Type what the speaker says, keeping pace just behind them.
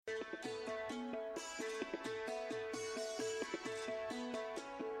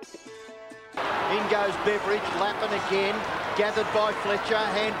In goes Beveridge, Lappin again. Gathered by Fletcher.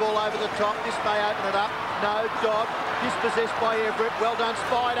 Handball over the top. This may open it up. No, Dodd. Dispossessed by Everitt. Well done,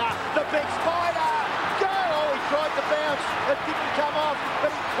 Spida. The big Spida! Go! Oh, he tried to bounce. It didn't come off,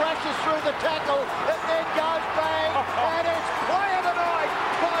 but he crashes through the tackle. It then goes bang. And it's play of the night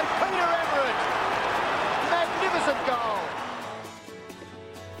by Peter Everitt. Magnificent goal.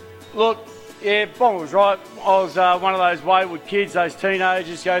 Look, yeah, Bong was right. I was one of those wayward kids, those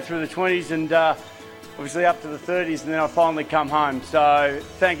teenagers, go through the 20s and obviously up to the 30s, and then I finally come home. So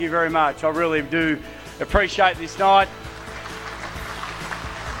thank you very much. I really do appreciate this night.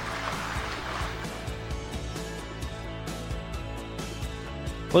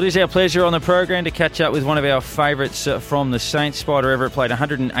 Well, it is our pleasure on the program to catch up with one of our favourites from the Saints. Spida Everitt played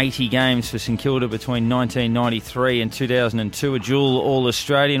 180 games for St Kilda between 1993 and 2002, a dual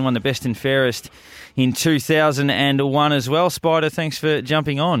All-Australian, won the best and fairest in 2001 as well. Spida, thanks for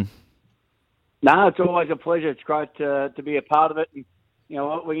jumping on. No, it's always a pleasure. It's great to be a part of it. And, you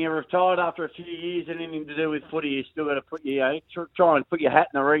know, when you're retired after a few years and anything to do with footy, you still got to put try and put your hat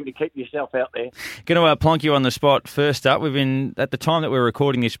in the ring to keep yourself out there. Going to plonk you on the spot first up. We've been, at the time that we're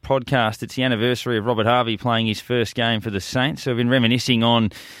recording this podcast, it's the anniversary of Robert Harvey playing his first game for the Saints. So we've been reminiscing on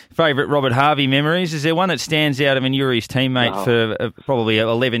favourite Robert Harvey memories. Is there one that stands out? I mean, you were his teammate for probably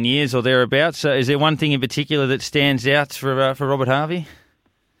 11 years or thereabouts. So is there one thing in particular that stands out for Robert Harvey?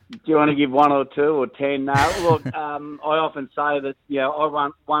 Do you want to give one or two or 10? No. Look, I often say that,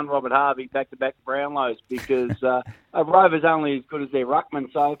 I won Robert Harvey back-to-back Brownlows because a Rover's only as good as their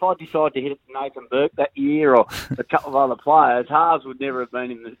ruckman. So if I decide to hit it to Nathan Burke that year or a couple of other players, Harves would never have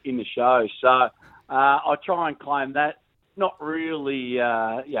been in the show. So I try and claim that. Not really,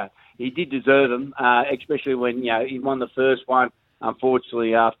 he did deserve them, especially when, he won the first one,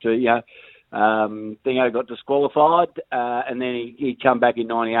 unfortunately, after, Dingo got disqualified, and then he come back in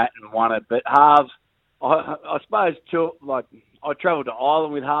 98 and won it. But Harves, I suppose, I travelled to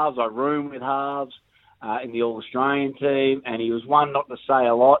Ireland with Harves, I roomed with Harves in the All-Australian team, and he was one not to say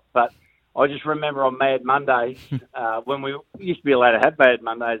a lot, but I just remember on Mad Mondays, when we used to be allowed to have Mad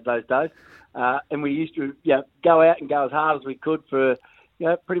Mondays those days, and we used to go out and go as hard as we could for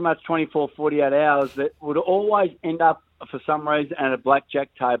pretty much 24, 48 hours, that would always end up for some reason at a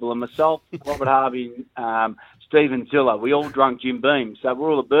blackjack table, and myself, Robert Harvey, Stephen Zilla, we all drunk Jim Beam, so we're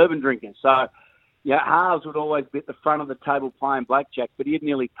all the bourbon drinkers. So, Harves would always be at the front of the table playing blackjack, but he'd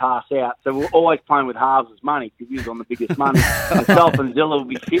nearly pass out. So we're always playing with Harves' money because he was on the biggest money. Myself and Zilla would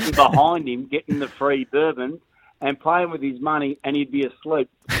be sitting behind him, getting the free bourbon and playing with his money, and he'd be asleep.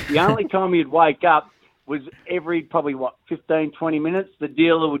 The only time he'd wake up was every probably, 15, 20 minutes. The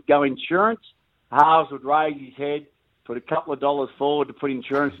dealer would go insurance. Harves would raise his head, put a couple of dollars forward to put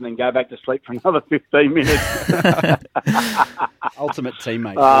insurance, and then go back to sleep for another 15 minutes. Ultimate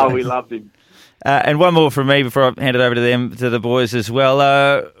teammate. Oh, we loved him. And one more from me before I hand it over to the boys as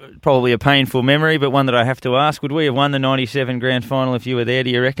well. Probably a painful memory, but one that I have to ask. Would we have won the 97 grand final if you were there,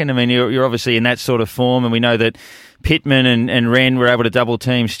 do you reckon? I mean, you're obviously in that sort of form, and we know that Pittman and Wren were able to double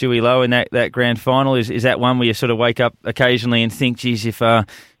team Stewie Lowe in that grand final. Is that one where you sort of wake up occasionally and think, geez, if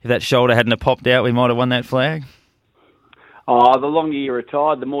that shoulder hadn't have popped out, we might have won that flag? Oh, the longer you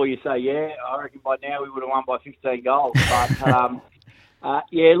retired, the more you say, I reckon by now we would have won by 15 goals.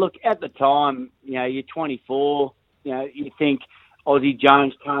 But, look, at the time, you're 24, you think Ozzie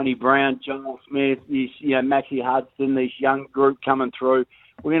Jones, Tony Brown, John Smith, this, Maxie Hudson, this young group coming through,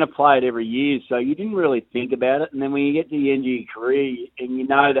 we're going to play it every year. So you didn't really think about it. And then when you get to the end of your career and you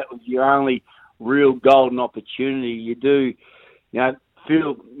know that was your only real golden opportunity, you do,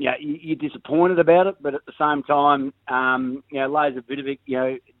 feel, you're disappointed about it, but at the same time, Laser Vidovic,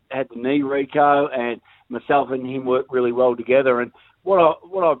 had the knee reco, and myself and him worked really well together. And what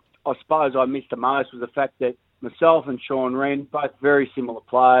I suppose I missed the most was the fact that myself and Sean Wren, both very similar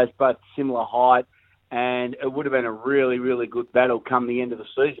players, both similar height, and it would have been a really, really good battle come the end of the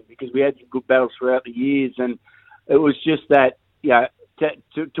season because we had some good battles throughout the years, and it was just that,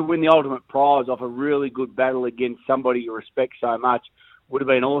 to win the ultimate prize off a really good battle against somebody you respect so much would have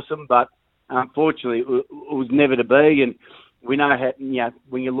been awesome, but unfortunately it was never to be. And we know how,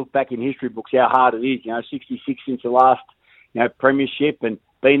 when you look back in history books, how hard it is. 66 since the last, premiership, and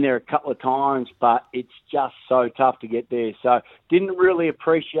been there a couple of times, but it's just so tough to get there. So didn't really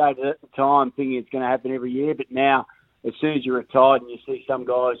appreciate it at the time, thinking it's going to happen every year. But now, as soon as you're retired and you see some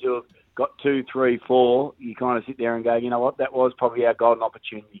guys who have got 2, 3, 4, you kind of sit there and go, you know what, that was probably our golden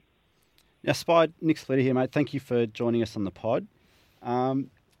opportunity. Now, Spide, Nick Spida here, mate. Thank you for joining us on the pod.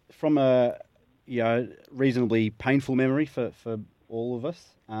 From a reasonably painful memory for all of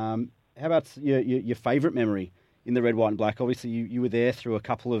us, how about your favourite memory in the red, white and black? Obviously, you were there through a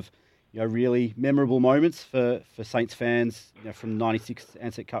couple of really memorable moments for Saints fans, from '96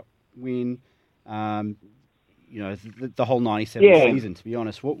 Ansett Cup win, the whole '97 season. To be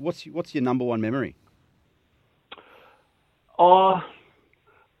honest, what's your number one memory? Oh,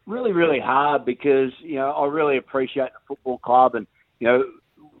 really, really hard because I really appreciate the football club, and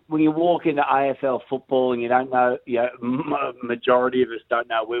when you walk into AFL football and you don't know, majority of us don't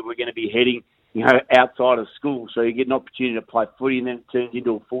know where we're going to be heading, outside of school. So you get an opportunity to play footy, and then it turns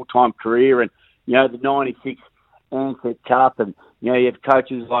into a full-time career. And, the '96 Ansett Cup, and, you have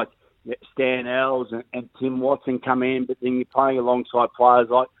coaches like Stan Ells and Tim Watson come in, but then you're playing alongside players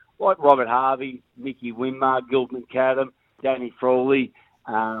like Robert Harvey, Mickey Winmar, Gil McAdam, Danny Frawley,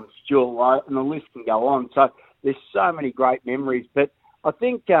 Stuart Lowe, and the list can go on. So there's so many great memories. But I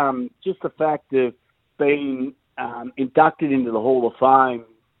think just the fact of being inducted into the Hall of Fame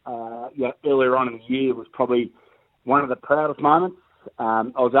earlier on in the year was probably one of the proudest moments. I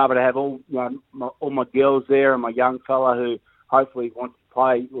was able to have all my girls there and my young fella who hopefully wants to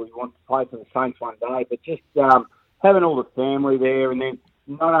play for the Saints one day. But just having all the family there, and then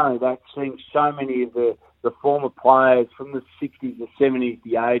not only that, seeing so many of the former players from the 60s, the 70s,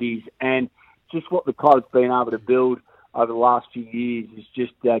 the 80s, and just what the club's been able to build over the last few years is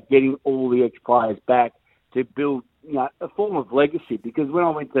just getting all the ex-players back to build a form of legacy. Because when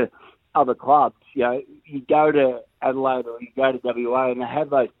I went to other clubs, you go to Adelaide or you go to WA and they have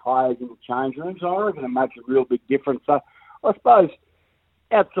those players in the change rooms. So I reckon it makes a real big difference. So I suppose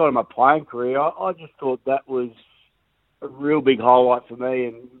outside of my playing career, I just thought that was a real big highlight for me,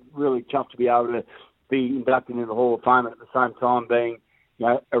 and really chuffed to be able to be inducted into the Hall of Fame, and at the same time being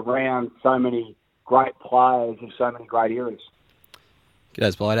around so many great players of so many great eras.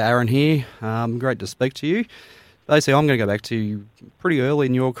 G'day, Spida. Aaron here. Great to speak to you. Basically, I'm going to go back to pretty early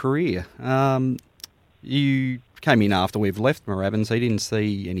in your career. You came in after we've left Moorabbin, so you didn't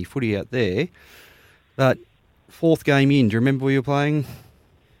see any footy out there. But fourth game in, do you remember where you were playing?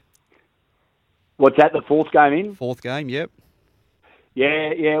 What's that, the fourth game in? Fourth game, yep.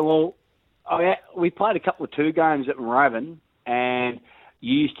 Yeah, well, we played a couple of 2 games at Moorabbin, and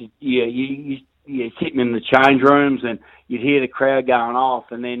you sitting in the change rooms and you'd hear the crowd going off,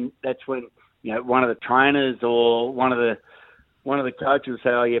 and then that's when one of the trainers or one of the coaches would say,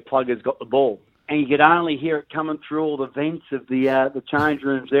 "Oh yeah, Plugger's got the ball," and you could only hear it coming through all the vents of the change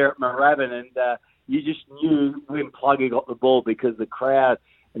rooms there at Moorabbin, and you just knew when Plugger got the ball because the crowd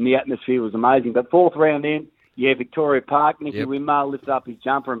and the atmosphere was amazing. But fourth round in, Victoria Park, Nicky Winmar lifted up his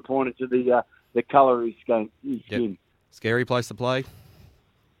jumper and pointed to the colour of his skin. Scary place to play.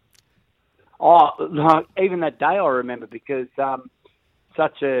 Oh, no, even that day I remember, because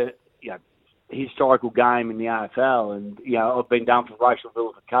such a historical game in the AFL, and I've been done for racial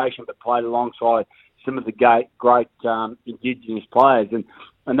vilification, but played alongside some of the great Indigenous players,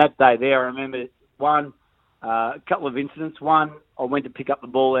 and that day there I remember a couple of incidents. One, I went to pick up the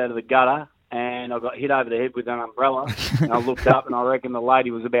ball out of the gutter, and I got hit over the head with an umbrella, and I looked up, and I reckon the lady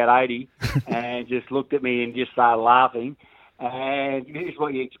was about 80, and just looked at me and just started laughing. And here's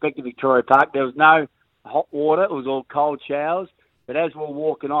what you expect at Victoria Park. There was no hot water. It was all cold showers. But as we were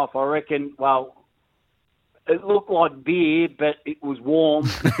walking off, I reckon, it looked like beer, but it was warm.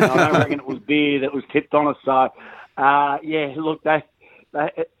 And I don't reckon it was beer that was tipped on us. So, look,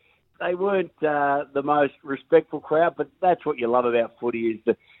 they weren't the most respectful crowd, but that's what you love about footy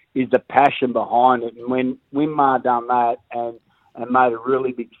is the passion behind it. And when Winmar done that and made a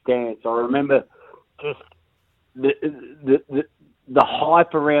really big stance, I remember just the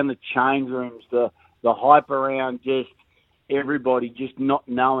hype around the change rooms, the hype around just everybody just not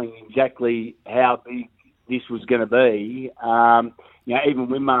knowing exactly how big this was going to be. Even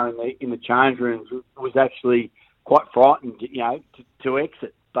Winmar in the change rooms was actually quite frightened, to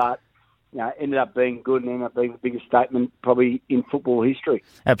exit, but ended up being good and ended up being the biggest statement probably in football history.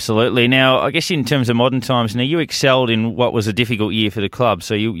 Absolutely. Now, I guess in terms of modern times, now you excelled in what was a difficult year for the club.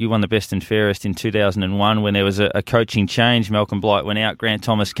 So you won the best and fairest in 2001 when there was a coaching change. Malcolm Blight went out, Grant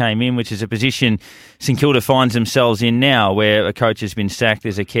Thomas came in, which is a position St Kilda finds themselves in now, where a coach has been sacked,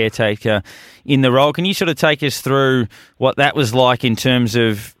 there's a caretaker in the role. Can you sort of take us through what that was like in terms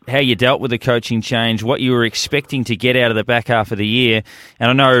of how you dealt with the coaching change, what you were expecting to get out of the back half of the year?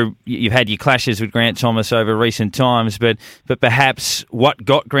 And I know you've had your clashes with Grant Thomas over recent times, but perhaps what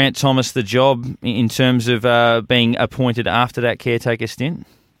got Grant Thomas the job in terms of being appointed after that caretaker stint?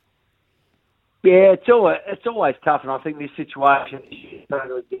 Yeah, it's always tough, and I think this situation is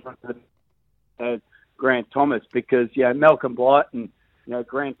totally different than Grant Thomas, because Malcolm Blight and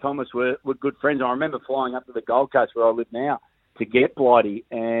Grant Thomas were good friends. I remember flying up to the Gold Coast where I live now to get Blighty,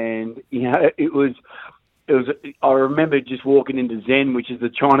 and it was I remember just walking into Zen, which is the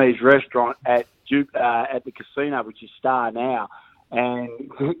Chinese restaurant at the casino, which is Star now, and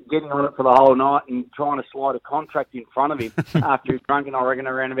getting on it for the whole night and trying to slide a contract in front of him after he's drunk, and I reckon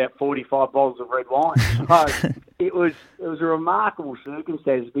around about 45 bottles of red wine. So it was a remarkable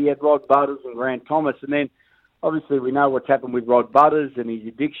circumstance. We had Rod Butters and Grant Thomas, and then obviously we know what's happened with Rod Butters and his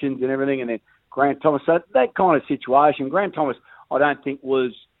addictions and everything, and then Grant Thomas. So that kind of situation, Grant Thomas, I don't think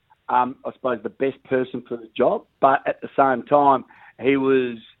was, I suppose, the best person for the job, but at the same time, he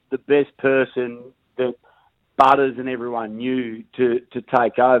was the best person that Butters and everyone knew to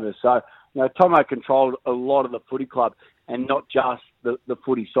take over. So, Tomo controlled a lot of the footy club and not just the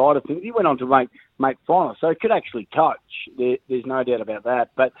footy side of things. He went on to make finals, so he could actually coach. There's no doubt about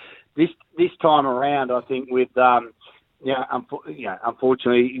that. But this time around, I think with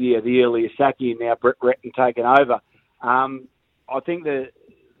unfortunately, the earlier Saki and now Brett Ratton taken over, I think the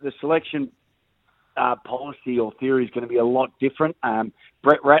selection policy or theory is going to be a lot different.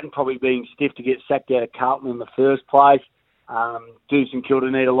 Brett Ratton probably being stiff to get sacked out of Carlton in the first place. Do St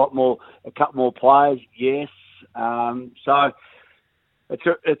Kilda need a couple more players? Yes. So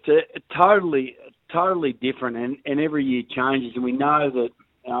it's a totally different, and every year changes. And we know that.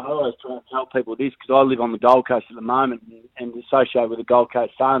 I always try to tell people this because I live on the Gold Coast at the moment and associated with the Gold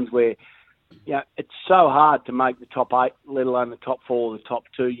Coast Suns, where it's so hard to make the top 8, let alone the top 4 or the top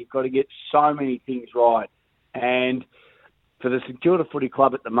 2. You've got to get so many things right. And for the St Kilda Footy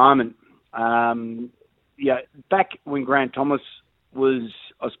Club at the moment, back when Grant Thomas was,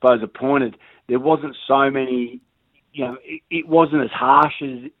 I suppose, appointed, there wasn't so many, it wasn't as harsh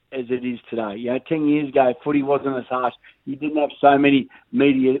as it is today. 10 years ago, footy wasn't as harsh. You didn't have so many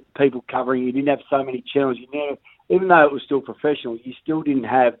media people covering. You didn't have so many channels. Even though it was still professional, you still didn't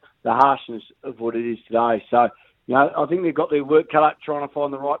have the harshness of what it is today. So, I think they've got their work cut out trying to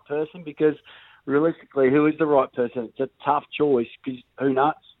find the right person, because realistically, who is the right person? It's a tough choice, because who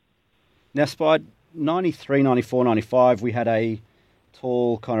knows? Now, Spide, 93, 94, 95, we had a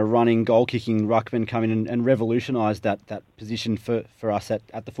tall, kind of running, goal-kicking ruckman come in and revolutionise that position for us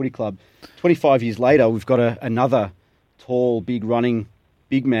at the footy club. 25 years later, we've got another tall, big running,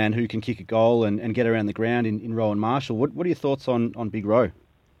 big man who can kick a goal and get around the ground in Rowan Marshall. What are your thoughts on Big Row?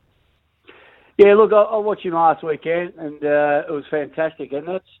 Yeah, look, I watched him last weekend, and it was fantastic. And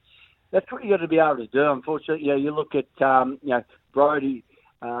that's what you got to be able to do. Unfortunately, you look at Brody.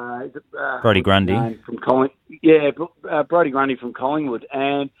 Brody Grundy from Brody Grundy from Collingwood,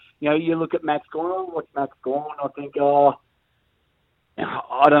 and you look at Max Gorn. What's Max Gorn? I think I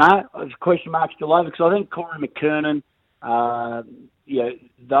don't know. There's question marks still over, because I think Corey McKernan,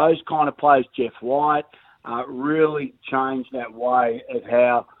 those kind of players, Jeff White, really changed that way of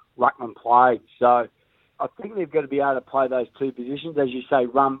how ruckman played. So I think they've got to be able to play those two positions, as you say,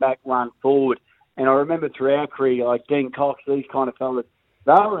 run back, run forward. And I remember through our career, like Dean Cox, these kind of fellas,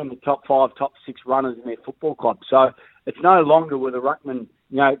 they were in the top 5, top 6 runners in their football club. So it's no longer with a ruckman,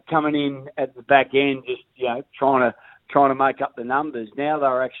 coming in at the back end, just trying to make up the numbers. Now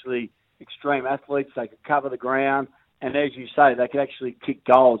they're actually extreme athletes. They could cover the ground, and as you say, they could actually kick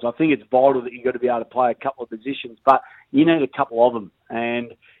goals. I think it's vital that you've got to be able to play a couple of positions, but you need a couple of them,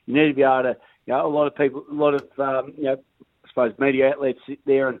 and you need to be able to. A lot of people, I suppose media outlets sit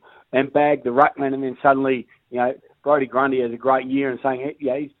there and bag the ruckman, and then suddenly, Brody Grundy has a great year and saying,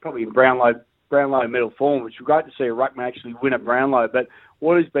 he's probably in Brownlow medal form, which is great to see a ruckman actually win a Brownlow. But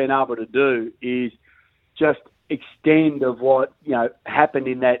what he's been able to do is just extend of what, happened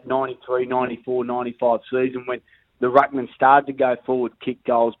in that 93, 94, 95 season, when the ruckman started to go forward, kick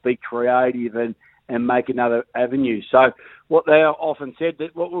goals, be creative and make another avenue. So what they often said,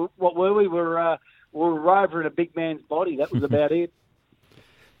 that what were we? We were Rover in a big man's body. That was about it.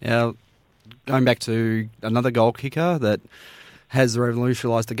 Yeah. Going back to another goal kicker that has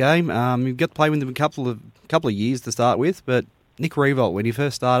revolutionised the game. You got to play with him a couple of years to start with, but Nick Revolt, when he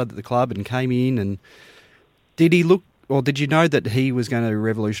first started at the club and came in, and did he look, or did you know that he was going to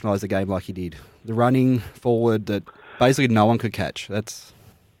revolutionise the game like he did? The running forward that basically no one could catch. That's...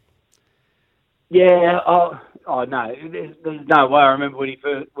 Yeah, no, there's no way. I remember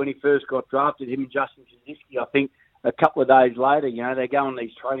when he first got drafted, him and Justin Kaczynski, I think, a couple of days later, they go on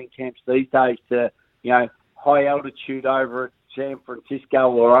these training camps these days to, high altitude over at San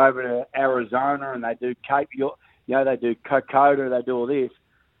Francisco or over to Arizona, and they do Cape, they do Kokoda, they do all this.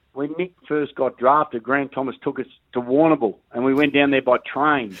 When Nick first got drafted, Grant Thomas took us to Warrnambool, and we went down there by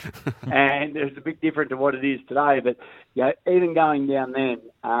train. And it's a bit different to what it is today. But, even going down then,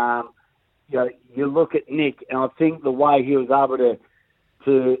 you look at Nick, and I think the way he was able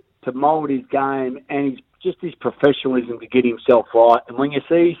to mould his game and his professionalism to get himself right. And when you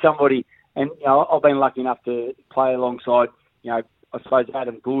see somebody And, I've been lucky enough to play alongside, I suppose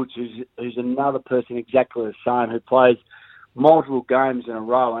Adam Goods, who's another person exactly the same, who plays multiple games in a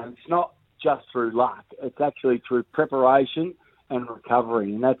row. And it's not just through luck. It's actually through preparation and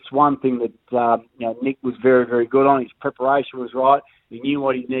recovery. And that's one thing that, Nick was very, very good on. His preparation was right. He knew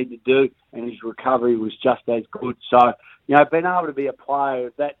what he needed to do, and his recovery was just as good. So, being able to be a player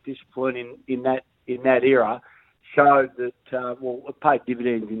of that discipline in that era showed that, it paid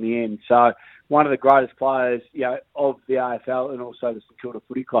dividends in the end. So, one of the greatest players, of the AFL and also the St Kilda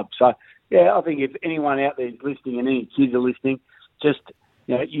Footy Club. So, I think if anyone out there is listening and any kids are listening, just,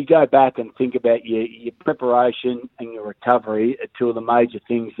 you go back and think about your preparation and your recovery are two of the major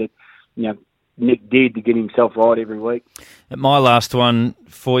things that, Nick did to get himself right every week. My last one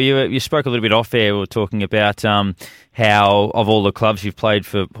for you spoke a little bit off air. We were talking about how, of all the clubs you've played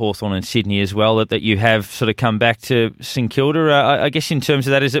for Hawthorn and Sydney as well, that you have sort of come back to St Kilda. I guess in terms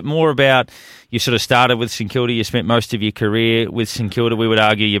of that, is it more about you sort of started with St Kilda, you spent most of your career with St Kilda? We would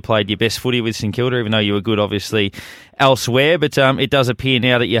argue you played your best footy with St Kilda, even though you were good, obviously, elsewhere. But it does appear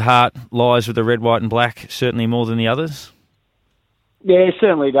now that your heart lies with the red, white and black, certainly more than the others. Yeah, it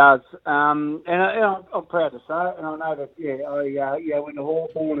certainly does. And I'm proud to say it. And I know that, I went to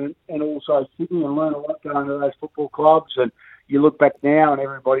Hawthorn and also Sydney and learned a lot going to those football clubs. And you look back now and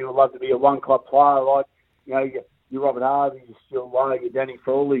everybody would love to be a one-club player like, your Robert Harvey, your Stuart Lowe, your Danny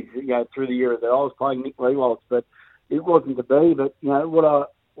Frawley, through the year that I was playing Nick Lewaltz. But it wasn't to be. But, what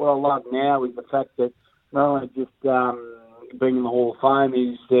I love now is the fact that not only just being in the Hall of Fame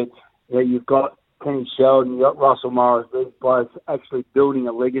is that you've got Kenny Sheldon, you got Russell Morris, these blokes actually building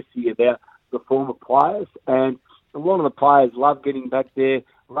a legacy about the former players. And a lot of the players love getting back there,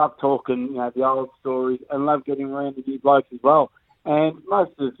 love talking, the old stories, and love getting around the new blokes as well. And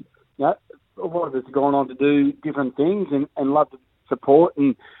most of us, a lot of us have gone on to do different things and love to support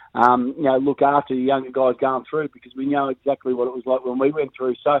and, look after the younger guys going through, because we know exactly what it was like when we went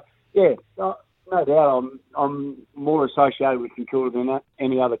through. So, no doubt I'm more associated with St Kilda than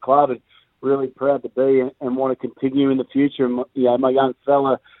any other club. And really proud to be and want to continue in the future. And, my young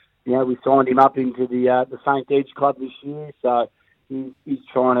fella, we signed him up into the St Edge Club this year, so he's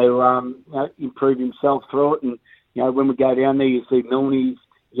trying to improve himself through it. And when we go down there, you see Milne's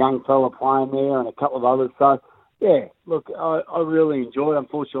young fella playing there and a couple of others. So look, I really enjoy it.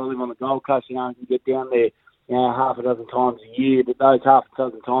 Unfortunately, I live on the Gold Coast. I can get down there half a dozen times a year, but those half a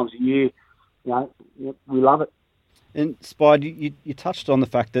dozen times a year, we love it. And Spide, you touched on the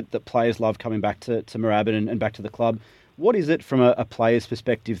fact that players love coming back to Moorabbin and back to the club. What is it from a player's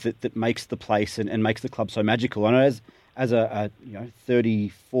perspective that makes the place and makes the club so magical? I know as a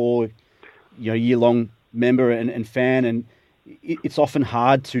 34 year long member and fan, and it's often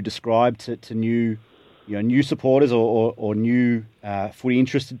hard to describe to new supporters or new footy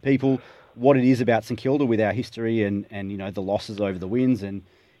interested people what it is about St Kilda with our history and the losses over the wins and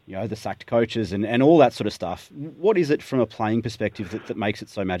the sacked coaches and all that sort of stuff. What is it from a playing perspective that makes it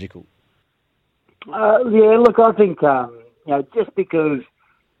so magical? Look, I think, just because,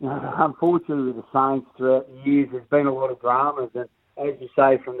 unfortunately with the Saints throughout the years, there's been a lot of dramas. And as you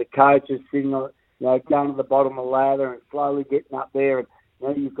say, from the coaches sitting on, going to the bottom of the ladder and slowly getting up there. And,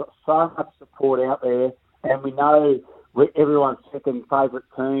 you've got so much support out there. And we know we're everyone's second favourite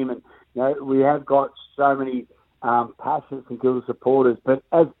team. And, we have got so many passionate St Kilda supporters, but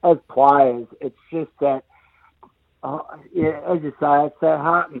as players, it's just that, as you say, it's that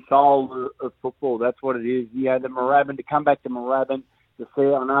heart and soul of football. That's what it is. The Moorabbin, to come back to Moorabbin, to see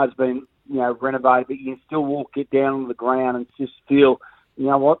it, I know it's been, renovated, but you can still get down on the ground and just feel,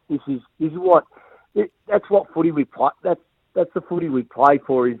 this is that's what footy we play. That's the footy we play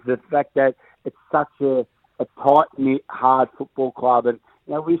for, is the fact that it's such a tight-knit, hard football club. And,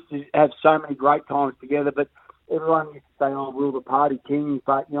 we used to have so many great times together, but everyone used to say, we're the party kings,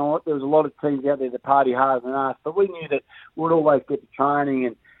 but you know what, there was a lot of teams out there that party harder than us, but we knew that we'd always get to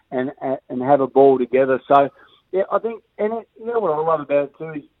training and have a ball together. So, I think, and what I love about it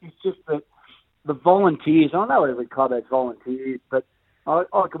too is just that the volunteers, I know every club has volunteers, but I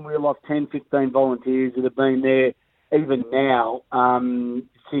can reel off 10, 15 volunteers that have been there even now, ever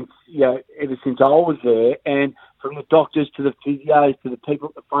since I was there, and from the doctors to the physios to the people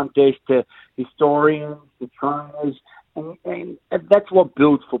at the front desk to historians, to trainers, and that's what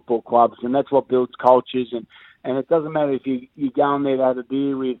builds football clubs, and that's what builds cultures, and it doesn't matter if you go in there to have a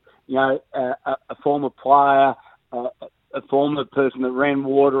beer with a former player, a former person that ran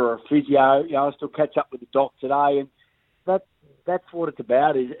water, or a physio. I still catch up with the doc today, and that's what it's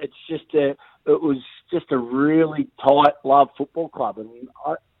about. It was just a really tight love football club, and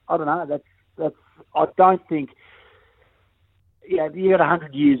I don't know. I don't think yeah, you got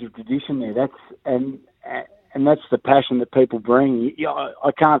 100 years of tradition there. And that's the passion that people bring.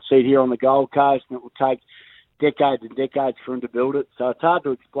 I can't see it here on the Gold Coast, and it will take decades and decades for them to build it. So it's hard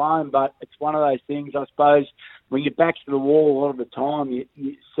to explain, but it's one of those things, I suppose, when your back's to the wall a lot of the time,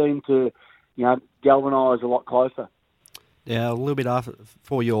 you seem to, galvanise a lot closer. Yeah, a little bit after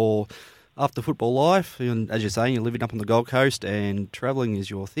football life, and as you're saying, you're living up on the Gold Coast and travelling is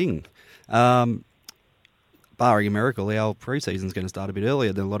your thing. Barring a miracle, our pre-season's going to start a bit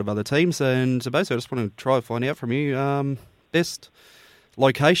earlier than a lot of other teams, and so basically I just want to try to find out from you best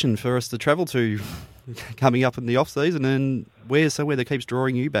location for us to travel to coming up in the off-season, and where's somewhere that keeps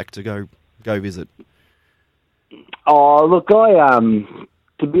drawing you back to go visit? Oh, look,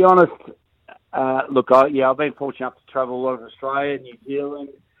 to be honest, I've been fortunate enough to travel a lot of Australia, New Zealand,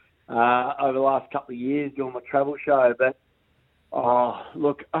 over the last couple of years doing my travel show. But,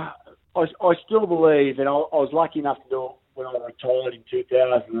 I still believe, and I was lucky enough to do it when I retired in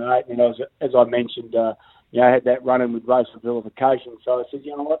 2008, and as I mentioned, I had that run-in with racial vilification. So I said,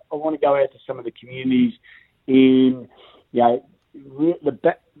 you know what, I want to go out to some of the communities in,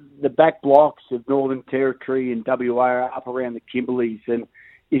 the back blocks of Northern Territory and WA up around the Kimberleys. And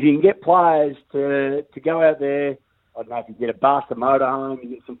if you can get players to go out there, I don't know if you get a bus, a motorhome, you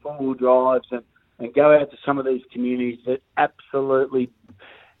get some four-wheel drives and go out to some of these communities that absolutely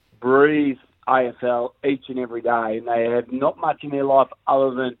breathe AFL each and every day, and they have not much in their life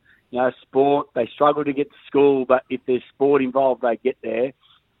other than, sport. They struggle to get to school, but if there's sport involved, they get there.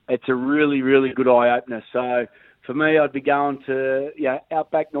 It's a really, really good eye-opener. So for me, I'd be going to,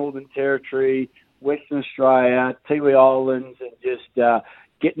 outback Northern Territory, Western Australia, Tiwi Islands, and just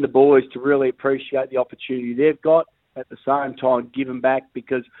getting the boys to really appreciate the opportunity they've got, at the same time giving back,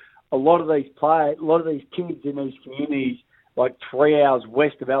 because a lot of these kids in these communities, like 3 hours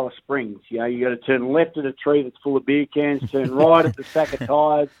west of Alice Springs, you got to turn left at a tree that's full of beer cans, turn right at the sack of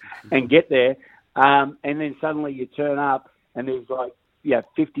tyres and get there. And then suddenly you turn up and there's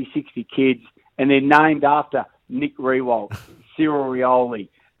 50, 60 kids, and they're named after Nick Rewalt, Cyril Rioli.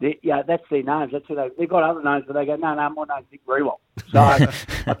 That's their names. That's what they've got other names, but they go, no, my name's Nick Rewalt. So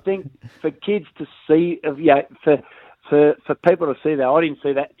I think for kids to see, for people to see that, I didn't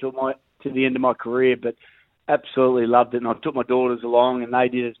see that to the end of my career, but absolutely loved it, and I took my daughters along, and they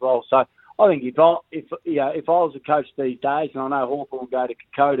did as well. So I think if I was a coach these days, and I know Hawthorn will go to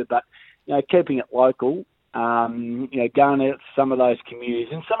Kokoda, but keeping it local, going out to some of those communities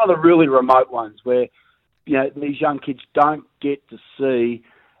and some of the really remote ones where these young kids don't get to see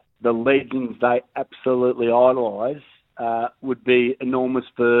the legends they absolutely idolise, would be enormous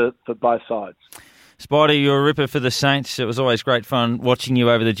for both sides. Spida, you're a ripper for the Saints. It was always great fun watching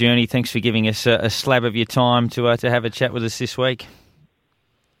you over the journey. Thanks for giving us a slab of your time to have a chat with us this week.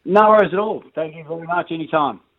 No worries at all. Thank you very much. Anytime.